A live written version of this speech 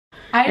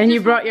And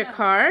you brought your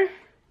car?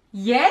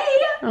 Yay!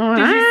 Did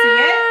you see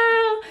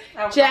it?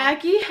 Okay.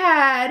 Jackie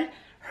had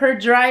her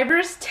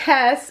driver's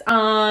test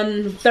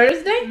on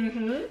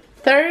Thursday?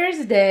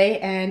 Thursday,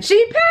 and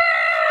she passed!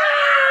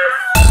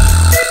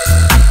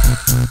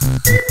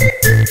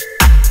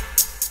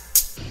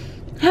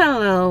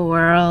 Hello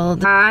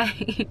world. I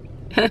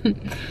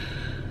am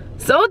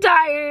so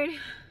tired.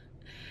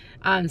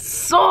 I'm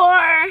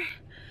sore.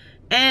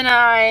 And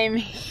I'm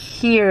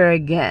here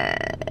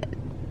again.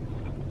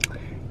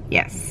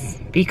 Yes,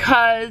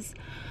 because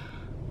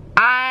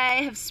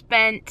I have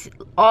spent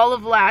all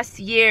of last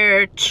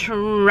year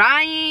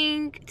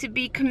trying to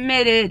be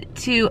committed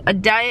to a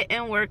diet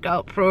and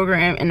workout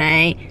program, and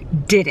I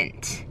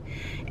didn't.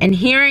 And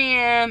here I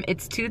am,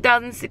 it's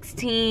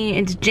 2016,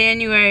 it's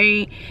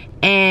January,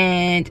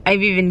 and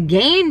I've even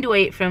gained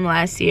weight from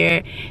last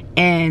year,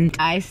 and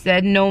I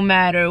said no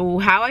matter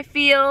how I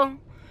feel,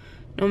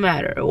 no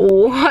matter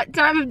what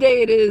time of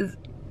day it is,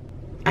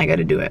 I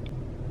gotta do it.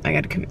 I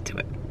gotta commit to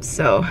it.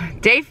 So,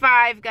 day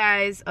 5,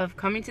 guys, of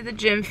coming to the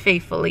gym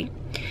faithfully.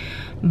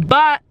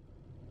 But,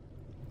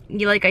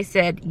 like I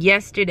said,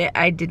 yesterday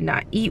I did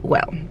not eat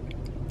well.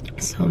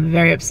 So I'm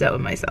very upset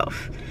with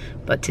myself.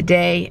 But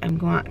today, I'm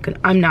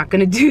not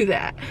gonna do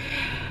that.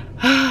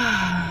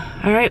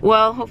 Alright,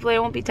 well, hopefully I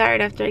won't be tired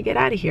after I get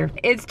out of here.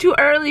 It's too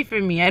early for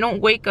me. I don't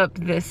wake up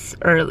this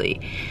early.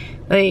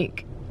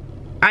 Like,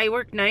 I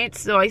work nights,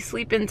 so I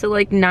sleep until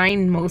like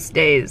 9 most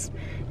days.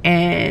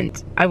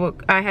 And I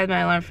had my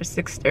alarm for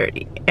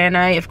 6:30. And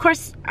of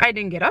course, I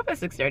didn't get up at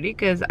 6:30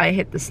 because I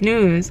hit the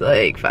snooze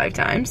like 5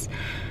 times.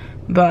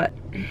 But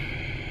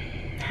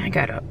I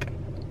got up.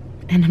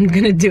 And I'm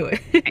gonna do it.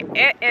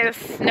 It is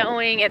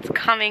snowing, it's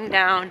coming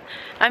down.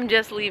 I'm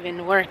just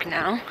leaving work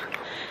now.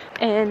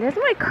 And there's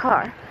my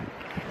car.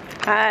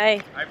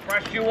 I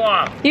brushed you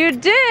off. You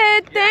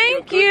did,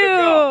 thank you.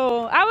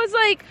 I was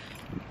like,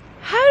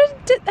 I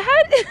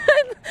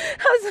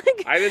was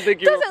like, I didn't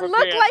think you doesn't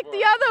look like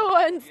the other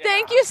ones. Yeah.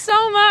 Thank you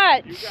so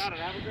much. You got it,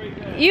 have a great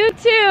day. You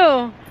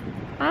too.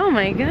 Oh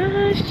my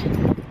gosh.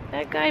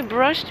 That guy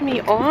brushed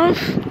me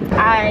off.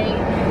 I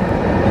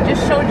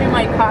just showed you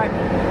my car.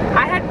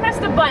 I had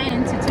pressed a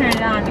button to turn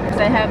it on because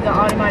I have the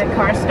automatic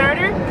car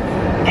starter.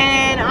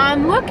 And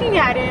I'm looking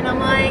at it and I'm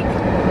like,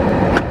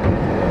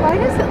 why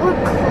does it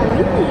look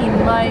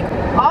clean? Like,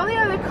 all the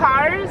other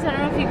cars, I don't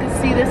know if you can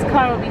see this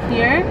car over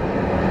here,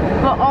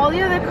 but all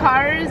the other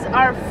cars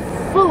are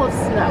full of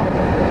snow.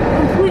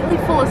 Completely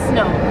full of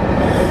snow.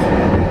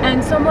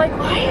 And so I'm like,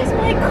 why is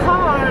my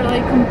car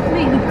like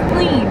completely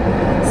clean?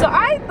 So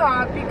I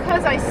thought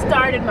because I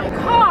started my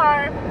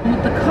car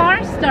with the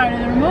car starter,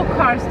 the remote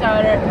car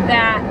starter,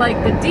 that like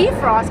the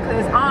defrost,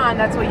 because it's on,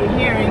 that's what you're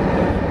hearing,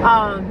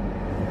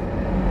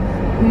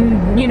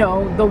 you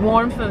know, the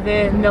warmth of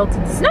it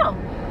melted the snow.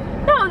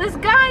 No, this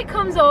guy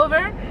comes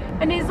over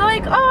and he's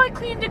like, oh, I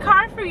cleaned your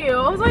car for you.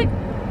 I was like,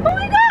 oh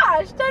my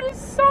gosh, that is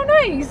so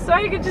nice. So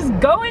I could just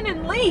go in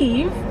and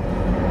leave.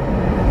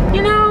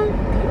 You know,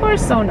 people are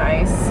so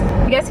nice.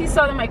 I guess he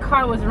saw that my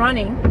car was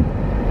running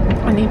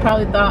and he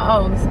probably thought,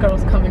 oh, this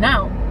girl's coming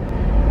out.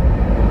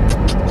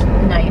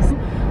 Nice.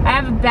 I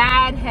have a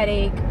bad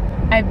headache.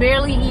 I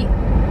barely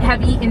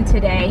have eaten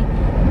today.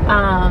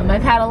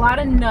 I've had a lot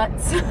of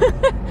nuts.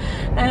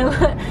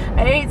 I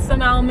ate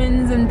some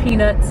almonds and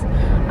peanuts,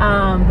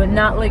 but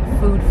not like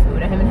food.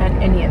 I haven't had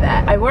any of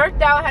that. I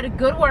worked out, had a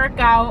good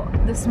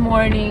workout this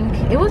morning.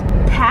 It was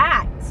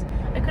packed.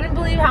 I couldn't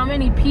believe how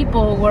many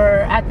people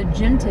were at the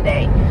gym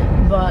today,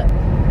 but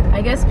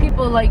I guess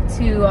people like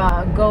to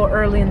go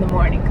early in the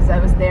morning because I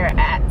was there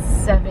at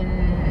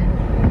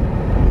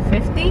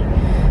 7:50.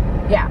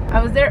 Yeah,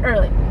 I was there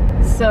early.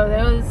 So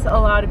there was a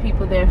lot of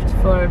people there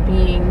for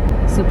being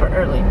super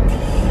early.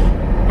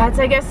 That's,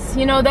 I guess,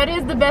 you know, that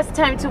is the best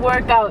time to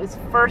work out, is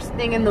first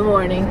thing in the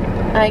morning.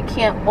 I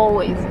can't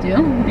always do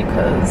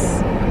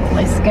because of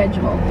my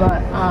schedule,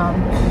 but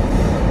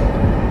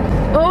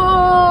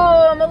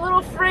oh, I'm a little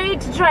afraid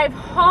to drive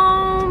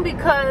home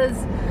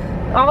because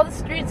all the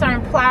streets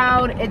aren't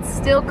plowed. It's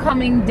still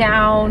coming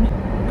down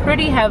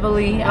pretty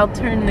heavily. I'll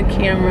turn the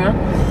camera.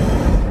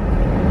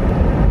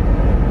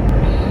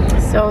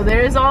 So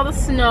there's all the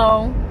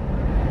snow.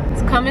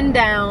 It's coming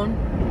down.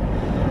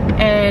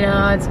 And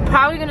it's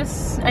probably gonna,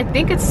 I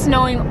think it's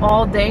snowing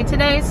all day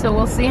today, so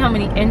we'll see how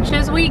many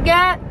inches we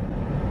get.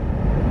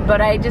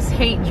 But I just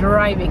hate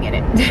driving in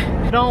it.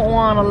 I don't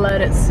want to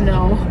let it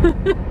snow.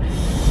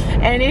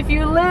 And if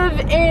you live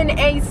in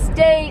a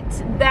state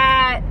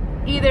that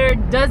either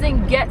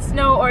doesn't get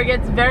snow or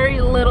gets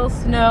very little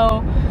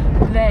snow,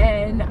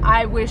 then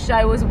I wish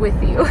I was with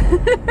you.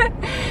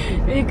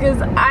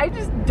 Because I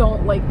just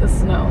don't like the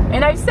snow.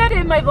 And I've said it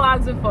in my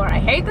vlogs before, I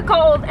hate the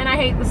cold and I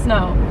hate the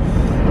snow.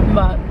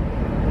 But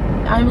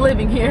I'm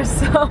living here,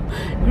 so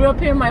grew up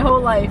here my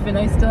whole life and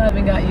I still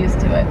haven't got used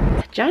to it.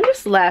 John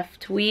just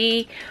left.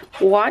 We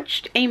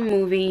watched a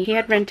movie. He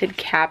had rented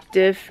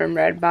Captive from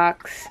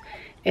Redbox.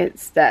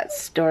 It's that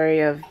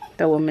story of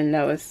the woman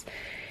that was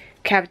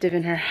captive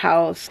in her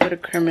house with a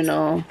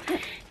criminal,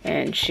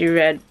 and she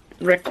read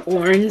Rick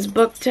Warren's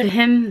book to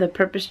him, The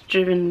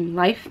Purpose-Driven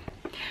Life.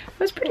 It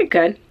was pretty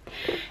good.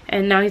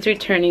 And now he's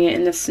returning it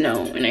in the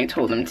snow, and I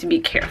told him to be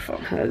careful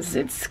because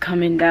it's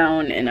coming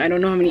down, and I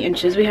don't know how many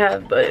inches we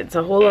have, but it's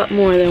a whole lot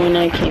more than when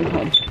I came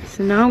home.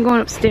 So now I'm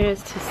going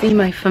upstairs to see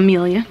my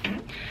familia.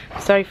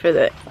 Sorry for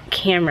the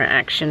camera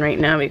action right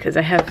now because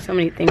I have so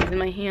many things in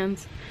my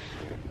hands.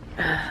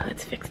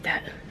 Let's fix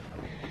that.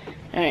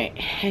 Alright,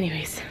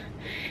 anyways.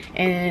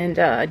 And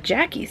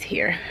Jackie's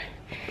here,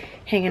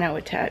 hanging out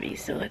with Tabby,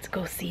 so let's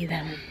go see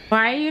them.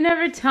 Why you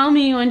never tell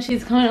me when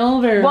she's coming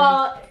over?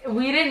 Well,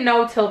 we didn't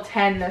know till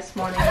 10 this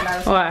morning when I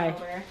was coming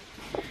over.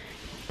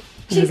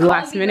 This is a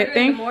last minute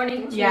thing? In the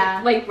morning,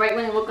 yeah. Like right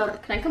when I woke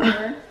up, can I come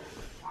over?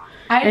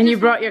 And you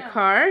brought your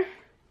car?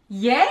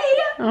 Yay!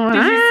 Oh,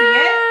 did you see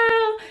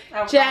it?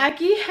 Okay.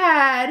 Jackie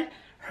had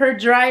her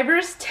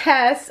driver's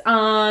test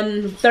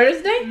on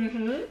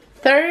Thursday?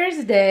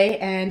 Thursday,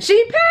 and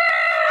she passed!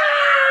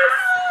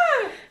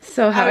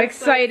 So how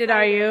excited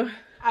are you?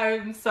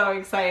 I'm so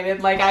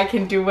excited. Like, I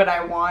can do what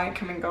I want,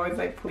 come and go as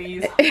I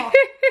please. Oh,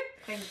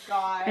 thank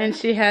God. And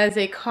she has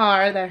a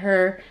car that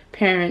her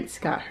parents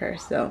got her,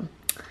 so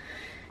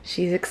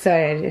she's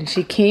excited. And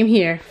she came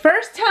here,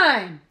 first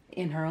time,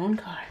 in her own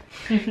car.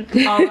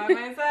 All by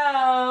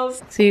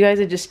myself. So you guys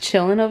are just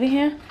chilling over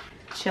here?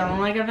 Chilling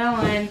like a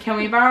villain. Can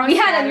we borrow We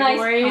had a nice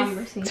categories?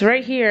 conversation. It's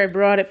right here, I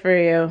brought it for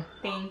you.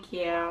 Thank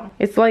you.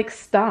 It's like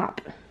stop.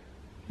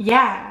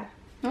 Yeah.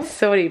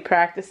 So what are you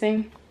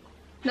practicing?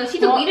 No, she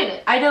deleted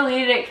it. I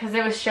deleted it because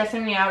it was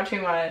stressing me out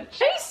too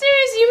much. Are you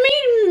serious? You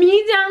made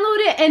me download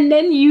it and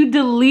then you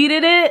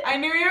deleted it? I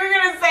knew you were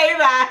gonna say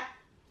that.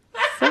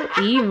 So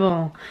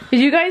evil. Did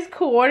you guys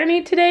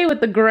coordinate today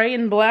with the gray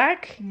and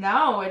black?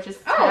 No, it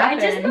just Oh,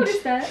 happened. I just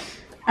noticed that.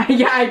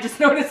 Yeah, I just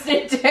noticed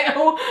it too.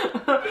 Wow.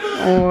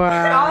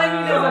 All I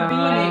need is a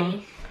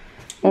beanie.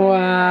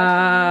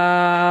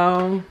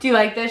 Wow. Do you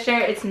like this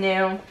shirt? It's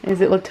new. Is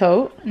it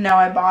Latote? No,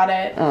 I bought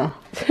it. Oh.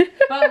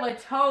 But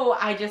Lato,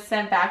 I just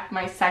sent back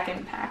my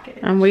second package.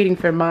 I'm waiting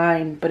for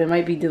mine, but it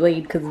might be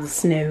delayed because of the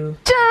snow.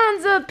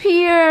 John's up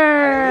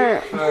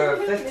here. For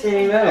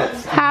 15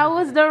 minutes. How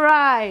was the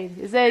ride?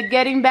 Is it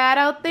getting bad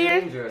out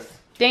there? Dangerous.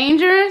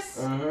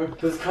 Dangerous?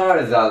 Whose car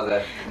is out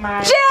there?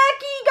 My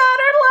Jackie got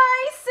her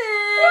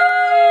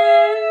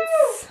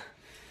license.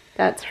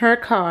 That's her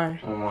car.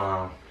 Oh,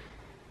 wow.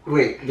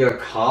 Wait, your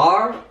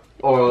car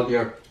or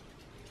your...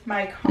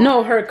 my car.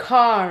 No, her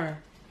car.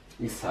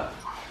 You suck.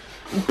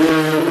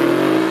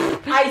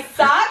 I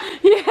suck?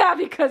 Yeah,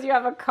 because you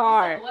have a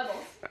car.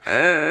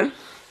 And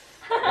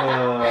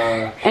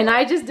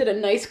I just did a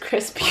nice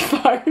crispy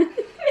fart. Ew,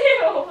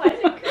 I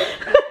think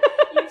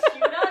you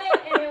chewed on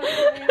it and it was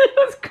It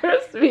was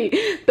crispy.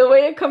 The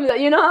way it comes out,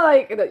 you know how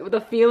like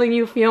the feeling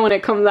you feel when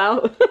it comes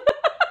out?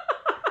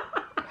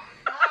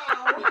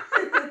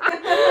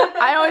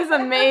 I always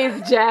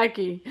amaze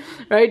Jackie.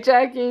 Right,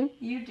 Jackie?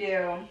 You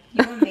do.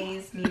 You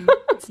amaze me.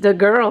 It's the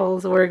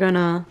girls we're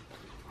gonna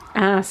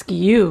ask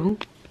you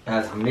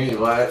Ask me.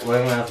 What are you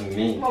asking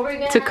me? What were you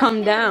gonna to ask come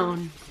him?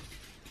 down.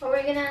 What were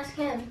you gonna ask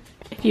him?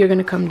 If you're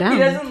gonna come He down.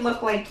 doesn't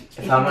look like...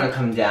 If I'm gonna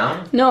come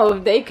down? No,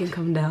 if they can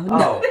come down.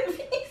 Oh.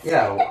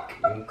 Yeah, well,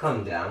 you can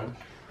come down.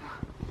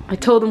 I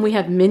told them we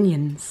have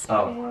minions.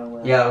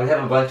 Oh. Yeah, we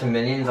have a bunch of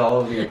minions all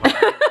over your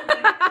apartment.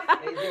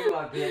 They do,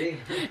 Kitty.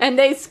 And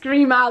they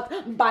scream out,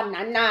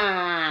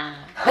 banana.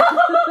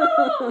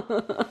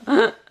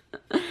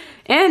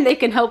 And they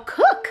can help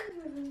cook.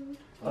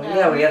 Oh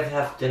yeah, we have to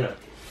have dinner.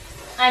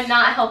 I'm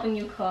not helping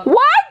you cook.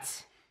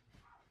 What?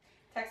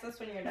 Text us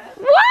when you're done.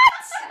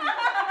 What?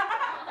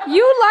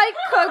 You like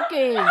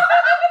cooking.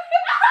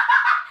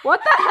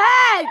 What the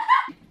heck?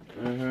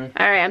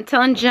 Alright, I'm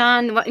telling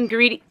John what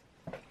ingredient.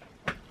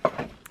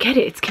 Get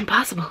it, it's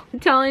impossible. I'm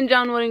telling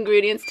John what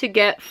ingredients to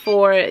get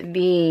for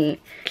the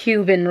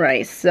Cuban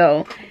rice.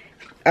 So,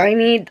 I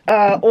need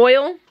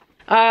oil,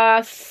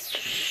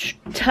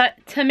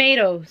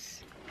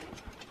 tomatoes,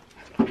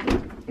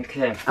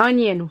 Okay.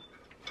 onion,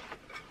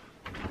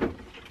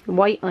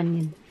 white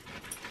onion.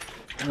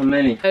 How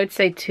many? I would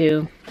say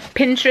 2.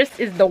 Pinterest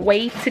is the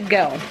way to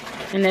go.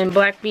 And then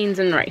black beans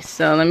and rice.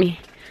 So let me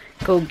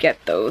go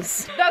get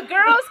those. The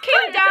girls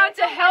came down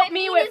to help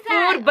me with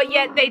food, but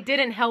yet they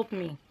didn't help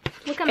me.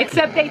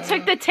 Except they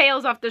took the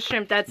tails off the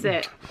shrimp, that's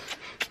it.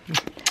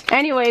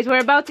 Anyways, we're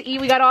about to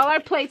eat. We got all our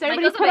plates.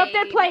 Everybody put up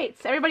their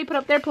plates. Everybody put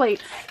up their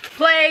plates.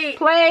 Play.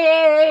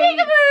 Play.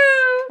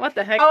 What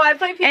the heck? Oh, I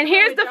play. And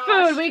here's the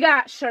food. We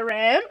got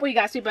shrimp. We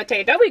got sweet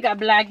potato. We got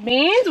black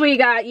beans. We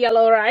got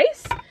yellow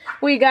rice.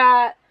 We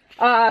got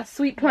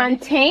sweet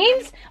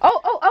plantains.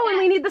 Oh, and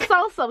we need the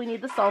salsa. We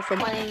need the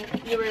salsa.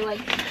 When you were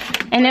like,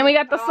 And then we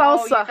got the Oh, you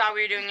salsa. thought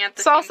we were doing it at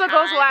the Salsa same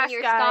goes time. last,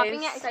 you're guys.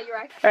 stopping it. Is that your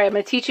right? All right, I'm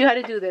gonna teach you how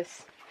to do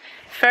this.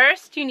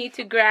 First, you need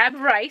to grab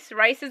rice.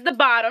 Rice is the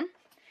bottom.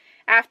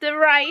 After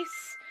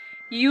rice,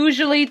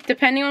 usually,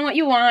 depending on what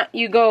you want,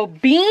 you go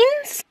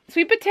beans,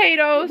 sweet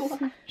potatoes,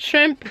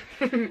 shrimp,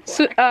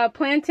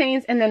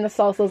 plantains, and then the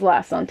salsa's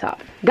last on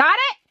top. Got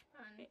it?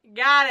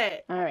 Got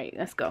it. All right,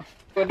 let's go.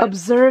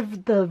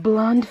 Observe the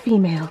blonde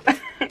female.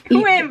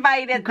 Who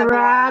invited the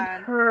Grab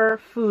blonde? her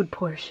food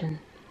portion.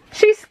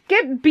 She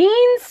skipped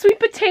beans, sweet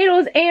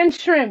potatoes, and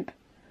shrimp.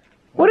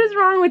 What is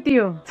wrong with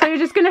you? So you're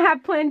just gonna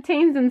have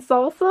plantains and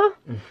salsa?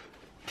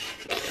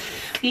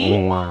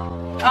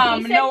 Wow.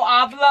 No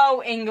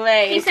hablo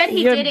inglés. He said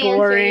he You're did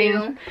boring.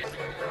 answer you.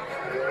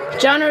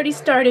 John already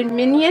started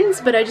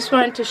Minions, but I just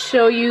wanted to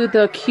show you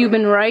the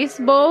Cuban rice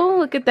bowl.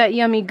 Look at that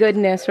yummy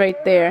goodness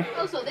right there.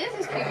 Oh, so this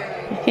is Cuban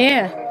rice.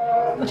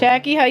 Yeah.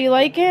 Jackie, how you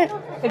like it?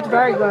 It's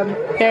very good.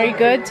 Very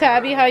good.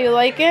 Tabby, how you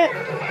like it?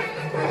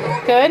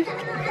 Good.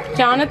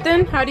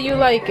 Jonathan, how do you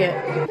like it?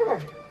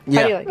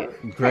 Yeah. How do you like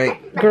it?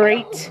 Great.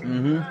 Great.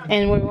 Mm-hmm.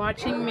 And we're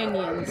watching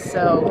Minions,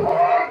 so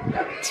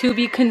to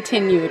be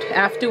continued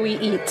after we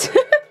eat.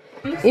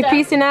 You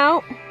peacing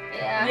out?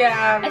 Yeah.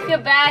 Yeah. I feel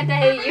bad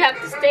that you have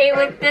to stay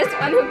with this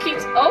one who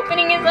keeps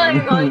opening his eyes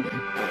and going.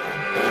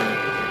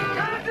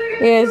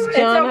 Yes, It's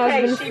John okay.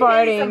 has been She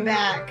farting. pays him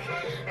back.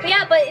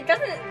 Yeah, but it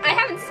doesn't. I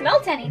haven't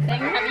smelt anything.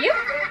 Have you?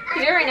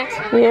 'Cause you're right next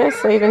to me.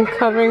 Yes, I've been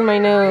covering my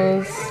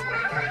nose.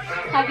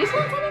 Have you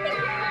smelt anything?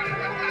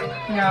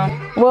 No.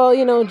 Well,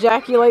 you know,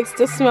 Jackie likes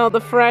to smell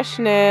the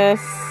freshness.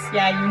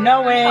 Yeah, you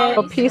know it.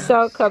 Oh, peace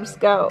out, Cub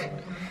Scout.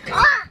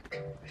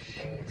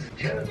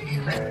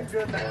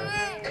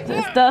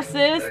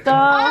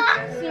 Sister.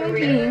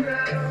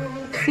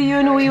 See you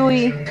in a wee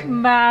wee.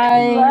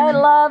 Bye. Bye,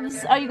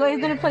 loves. Are you guys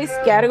gonna play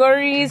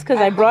categories? Because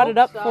I brought it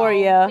up for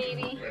you.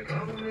 Maybe.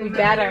 We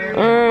better.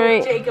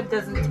 Alright. Jacob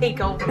doesn't take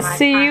over my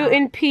See you time.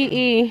 in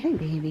PE. Hey,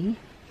 baby.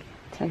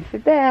 Time for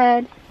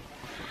bed.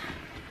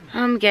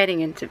 I'm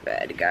getting into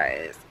bed,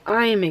 guys.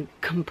 I am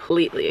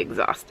completely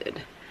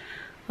exhausted.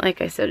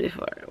 Like I said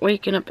before,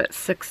 waking up at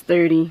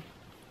 6:30,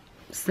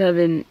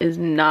 7 is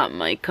not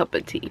my cup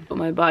of tea. But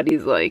my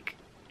body's like,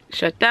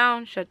 shut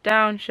down, shut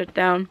down, shut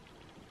down.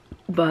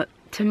 But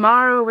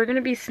tomorrow we're gonna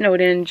be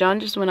snowed in.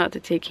 John just went out to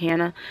take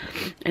Hannah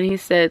and he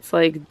said it's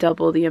like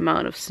double the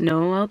amount of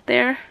snow out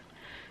there.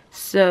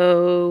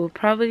 So we'll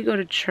probably go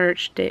to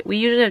church. We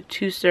usually have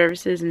 2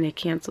 services and they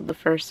canceled the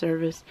first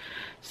service.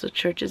 So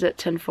church is at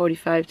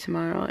 10:45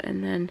 tomorrow,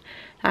 and then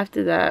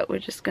after that we're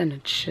just gonna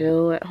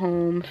chill at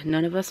home.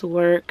 None of us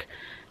work,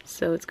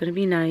 so it's gonna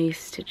be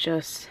nice to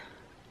just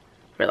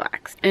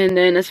relax. And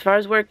then as far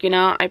as working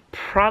out, I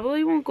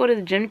probably won't go to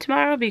the gym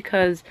tomorrow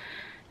because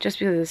of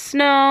the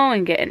snow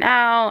and getting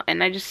out,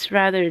 and I just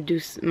rather do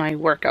my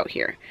workout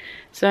here.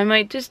 So I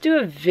might just do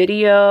a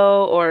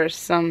video or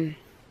some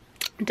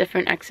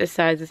different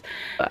exercises.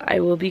 But I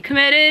will be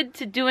committed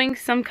to doing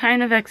some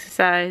kind of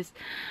exercise.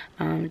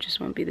 Just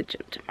won't be the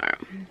gym tomorrow.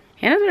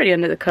 Hannah's already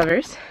under the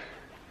covers.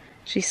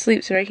 She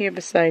sleeps right here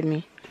beside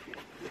me.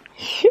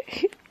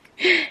 Hey,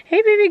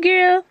 baby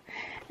girl.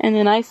 And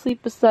then I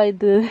sleep beside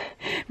the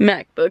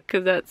MacBook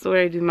because that's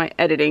where I do my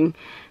editing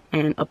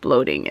and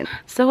uploading. And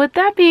so with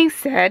that being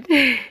said,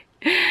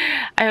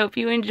 I hope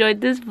you enjoyed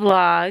this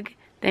vlog.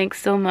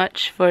 Thanks so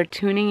much for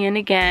tuning in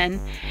again.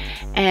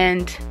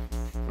 And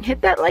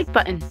hit that like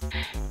button.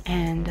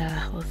 And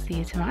we'll see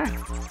you tomorrow.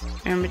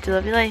 Remember to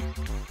love your life.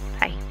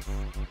 Bye.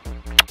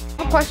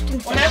 Question.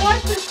 When I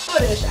watch this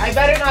footage, I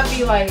better not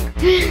be like,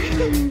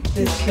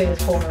 this kid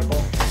is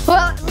horrible. Well,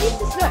 at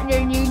least it's not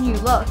your new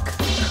look.